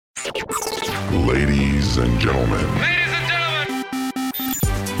Ladies and gentlemen.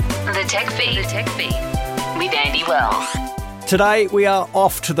 The Tech Feed. With Andy Wells. Today we are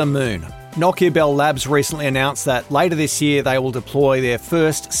off to the moon. Nokia Bell Labs recently announced that later this year they will deploy their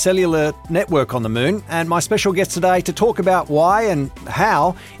first cellular network on the moon, and my special guest today to talk about why and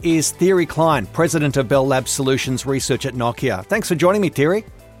how is Thierry Klein, President of Bell Labs Solutions Research at Nokia. Thanks for joining me, Thierry.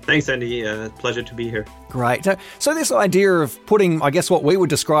 Thanks, Andy. Pleasure to be here. Great. So this idea of putting, I guess, what we would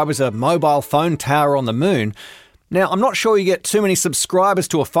describe as a mobile phone tower on the moon. Now, I'm not sure you get too many subscribers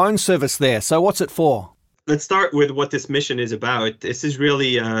to a phone service there, so what's it for? Let's start with what this mission is about. This is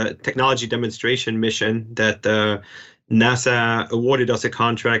really a technology demonstration mission that NASA awarded us a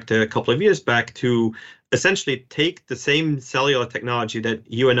contract a couple of years back to essentially take the same cellular technology that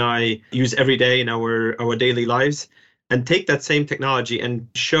you and I use every day in our daily lives and take that same technology and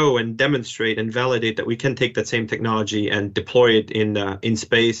show and demonstrate and validate that we can take that same technology and deploy it in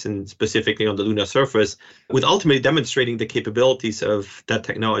space and specifically on the lunar surface, with ultimately demonstrating the capabilities of that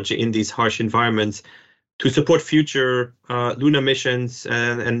technology in these harsh environments to support future lunar missions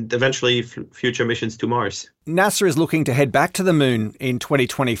and eventually future missions to Mars. NASA is looking to head back to the moon in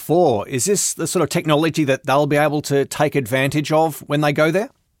 2024. Is this the sort of technology that they'll be able to take advantage of when they go there?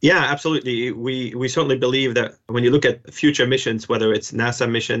 Yeah, absolutely. We certainly believe that when you look at future missions, whether it's NASA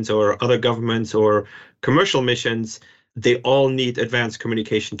missions or other governments or commercial missions, they all need advanced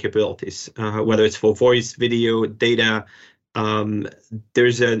communication capabilities, whether it's for voice, video, data.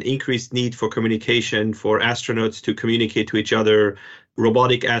 There's an increased need for communication for astronauts to communicate to each other,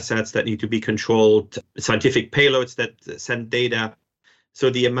 robotic assets that need to be controlled, scientific payloads that send data. So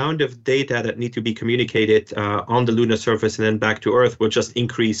the amount of data that need to be communicated on the lunar surface and then back to Earth will just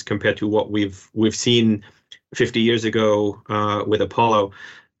increase compared to what we've seen 50 years ago with Apollo.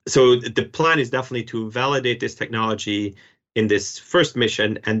 So the plan is definitely to validate this technology in this first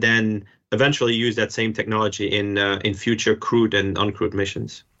mission and then eventually use that same technology in future crewed and uncrewed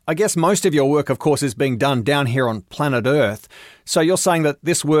missions. I guess most of your work, of course, is being done down here on planet Earth. So you're saying that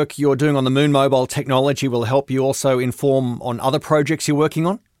this work you're doing on the Moon Mobile technology will help you also inform on other projects you're working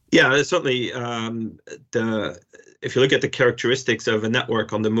on? Yeah, certainly. If you look at the characteristics of a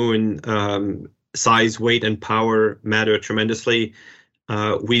network on the Moon, size, weight, and power matter tremendously.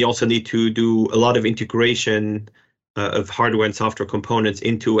 We also need to do a lot of integration of hardware and software components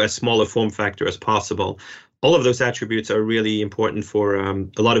into as small a form factor as possible. All of those attributes are really important for a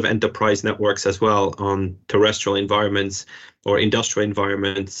lot of enterprise networks as well on terrestrial environments or industrial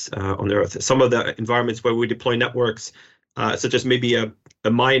environments on Earth. Some of the environments where we deploy networks, such as maybe a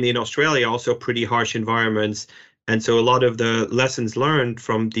mine in Australia, also pretty harsh environments. And so a lot of the lessons learned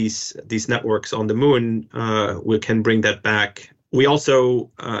from these networks on the moon, we can bring that back. We also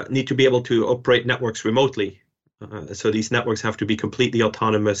need to be able to operate networks remotely. So these networks have to be completely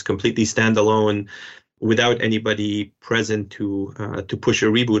autonomous, completely standalone, without anybody present to push a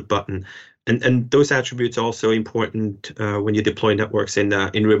reboot button. And those attributes are also important when you deploy networks in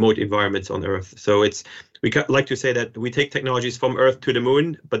remote environments on Earth. So we like to say that we take technologies from Earth to the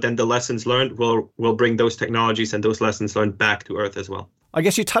moon, but then the lessons learned will bring those technologies and those lessons learned back to Earth as well. I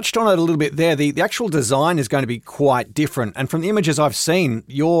guess you touched on it a little bit there. The actual design is going to be quite different. And from the images I've seen,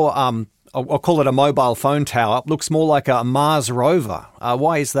 your I'll call it a mobile phone tower, looks more like a Mars rover.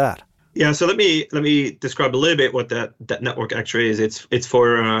 Why is that? Yeah, so let me describe a little bit what that network actually is. It's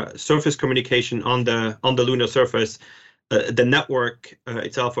for surface communication on the lunar surface. The network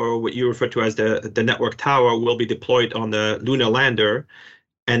itself, or what you refer to as the network tower, will be deployed on the lunar lander,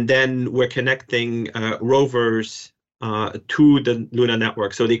 and then we're connecting rovers to the lunar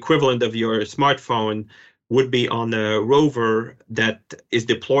network. So the equivalent of your smartphone would be on a rover that is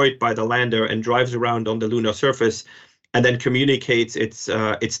deployed by the lander and drives around on the lunar surface, and then communicates its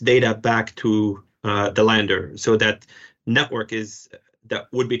data back to the lander. So that network that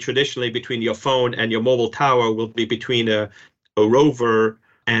would be traditionally between your phone and your mobile tower will be between a rover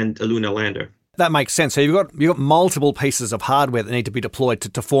and a lunar lander. That makes sense. So you've got multiple pieces of hardware that need to be deployed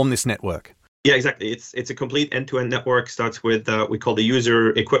to form this network. Yeah, exactly. It's a complete end-to-end network. Starts with we call the user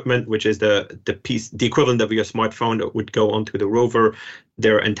equipment, which is the equivalent of your smartphone that would go onto the rover.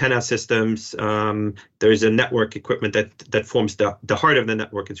 There are antenna systems. There is a network equipment that forms the heart of the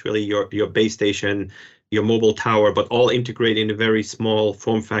network. It's really your base station, your mobile tower, but all integrated in a very small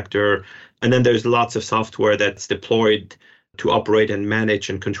form factor. And then there's lots of software that's deployed to operate and manage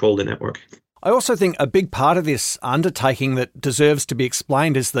and control the network. I also think a big part of this undertaking that deserves to be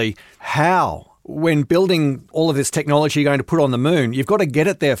explained is the how. When building all of this technology you're going to put on the moon, you've got to get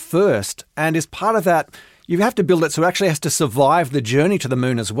it there first. And as part of that, you have to build it so it actually has to survive the journey to the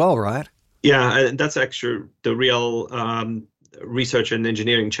moon as well, right? Yeah, and that's actually the real research and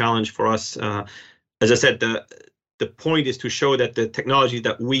engineering challenge for us. As I said, the point is to show that the technology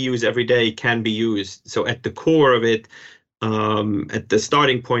that we use every day can be used. So at the core of it, at the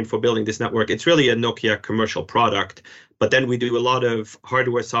starting point for building this network, it's really a Nokia commercial product. But then we do a lot of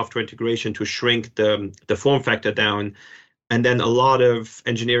hardware software integration to shrink the form factor down. And then a lot of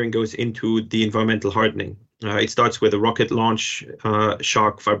engineering goes into the environmental hardening. It starts with a rocket launch,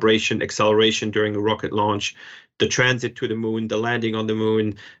 shock, vibration, acceleration during a rocket launch, the transit to the moon, the landing on the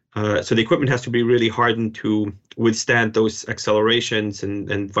moon. So the equipment has to be really hardened to withstand those accelerations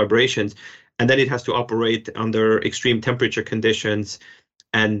and vibrations. And then it has to operate under extreme temperature conditions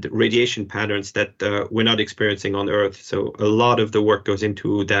and radiation patterns that we're not experiencing on Earth. So a lot of the work goes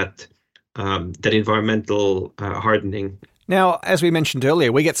into that environmental hardening. Now, as we mentioned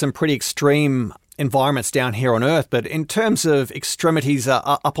earlier, we get some pretty extreme environments down here on Earth, but in terms of extremities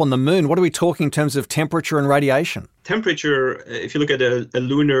up on the moon, what are we talking in terms of temperature and radiation? Temperature, if you look at a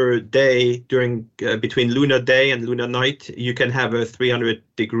lunar day between lunar day and lunar night, you can have a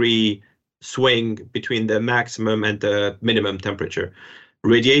 300-degree swing between the maximum and the minimum temperature.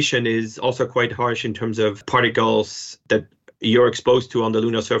 Radiation is also quite harsh in terms of particles that you're exposed to on the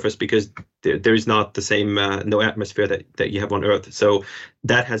lunar surface because there is not the same no atmosphere that you have on Earth. So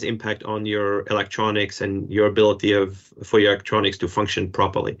that has impact on your electronics and your ability for your electronics to function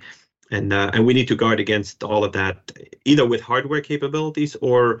properly. And we need to guard against all of that, either with hardware capabilities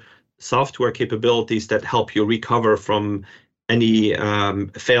or software capabilities that help you recover from any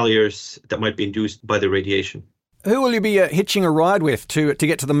failures that might be induced by the radiation. Who will you be hitching a ride with to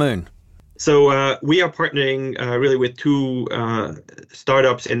get to the moon? So we are partnering really with two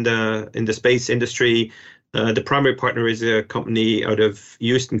startups in the space industry. The primary partner is a company out of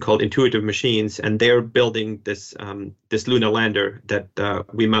Houston called Intuitive Machines, and they're building this lunar lander that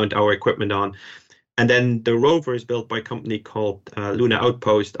we mount our equipment on. And then the rover is built by a company called Lunar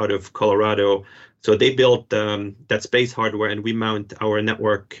Outpost out of Colorado. So they built that space hardware, and we mount our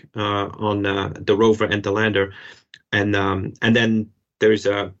network on the rover and the lander. And then there's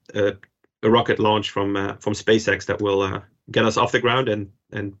a rocket launch from SpaceX that will get us off the ground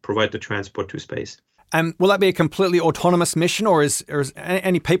and provide the transport to space. And will that be a completely autonomous mission, or is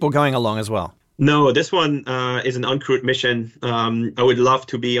any people going along as well? No, this one is an uncrewed mission. I would love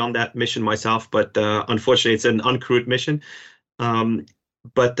to be on that mission myself, but unfortunately, it's an uncrewed mission.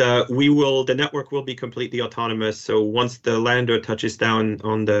 But the network will be completely autonomous. So once the lander touches down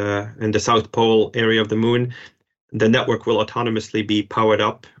in the South Pole area of the moon, the network will autonomously be powered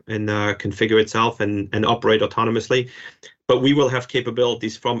up and configure itself and operate autonomously. But we will have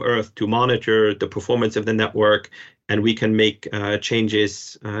capabilities from Earth to monitor the performance of the network, and we can make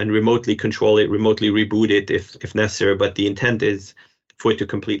changes and remotely control it, remotely reboot it if necessary. But the intent is for it to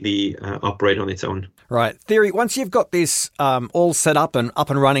completely operate on its own. Right. Thierry, once you've got this all set up and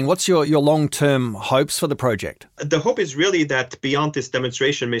running, what's your long-term hopes for the project? The hope is really that beyond this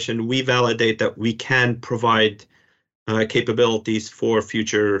demonstration mission, we validate that we can provide capabilities for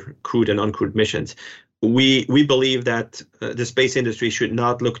future crewed and uncrewed missions. We believe that the space industry should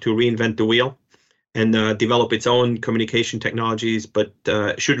not look to reinvent the wheel and develop its own communication technologies, but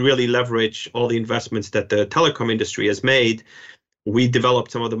should really leverage all the investments that the telecom industry has made. We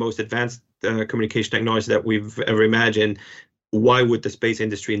developed some of the most advanced communication technologies that we've ever imagined. Why would the space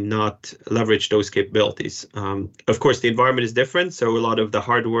industry not leverage those capabilities? Of course, the environment is different, so a lot of the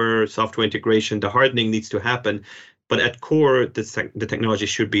hardware, software integration, the hardening needs to happen. But at core, the technology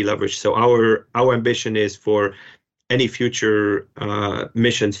should be leveraged. So our ambition is for any future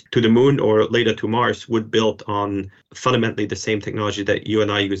missions to the moon or later to Mars would build on fundamentally the same technology that you and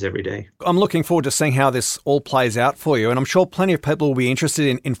I use every day. I'm looking forward to seeing how this all plays out for you. And I'm sure plenty of people will be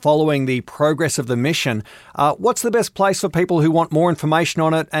interested in following the progress of the mission. What's the best place for people who want more information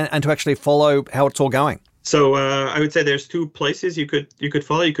on it and to actually follow how it's all going? So I would say there's two places you could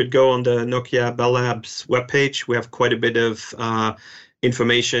follow. You could go on the Nokia Bell Labs webpage. We have quite a bit of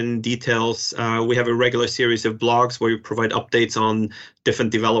information, details. We have a regular series of blogs where we provide updates on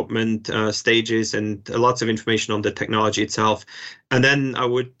different development stages and lots of information on the technology itself. And then I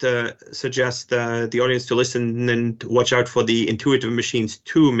would suggest the audience to listen and watch out for the Intuitive Machines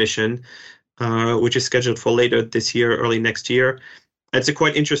 2 mission, which is scheduled for later this year, early next year. It's a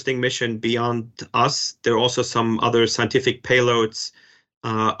quite interesting mission beyond us. There are also some other scientific payloads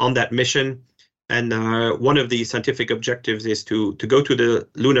on that mission. And one of the scientific objectives is to go to the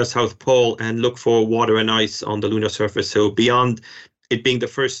lunar South Pole and look for water and ice on the lunar surface. So beyond it being the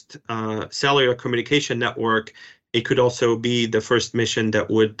first cellular communication network, it could also be the first mission that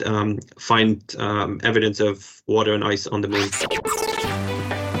would find evidence of water and ice on the moon.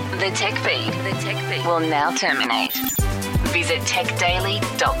 The tech feed will now terminate. Visit visit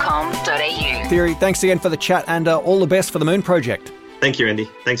techdaily.com.au. Thierry, thanks again for the chat and all the best for the Moon Project. Thank you, Andy.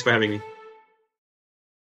 Thanks for having me.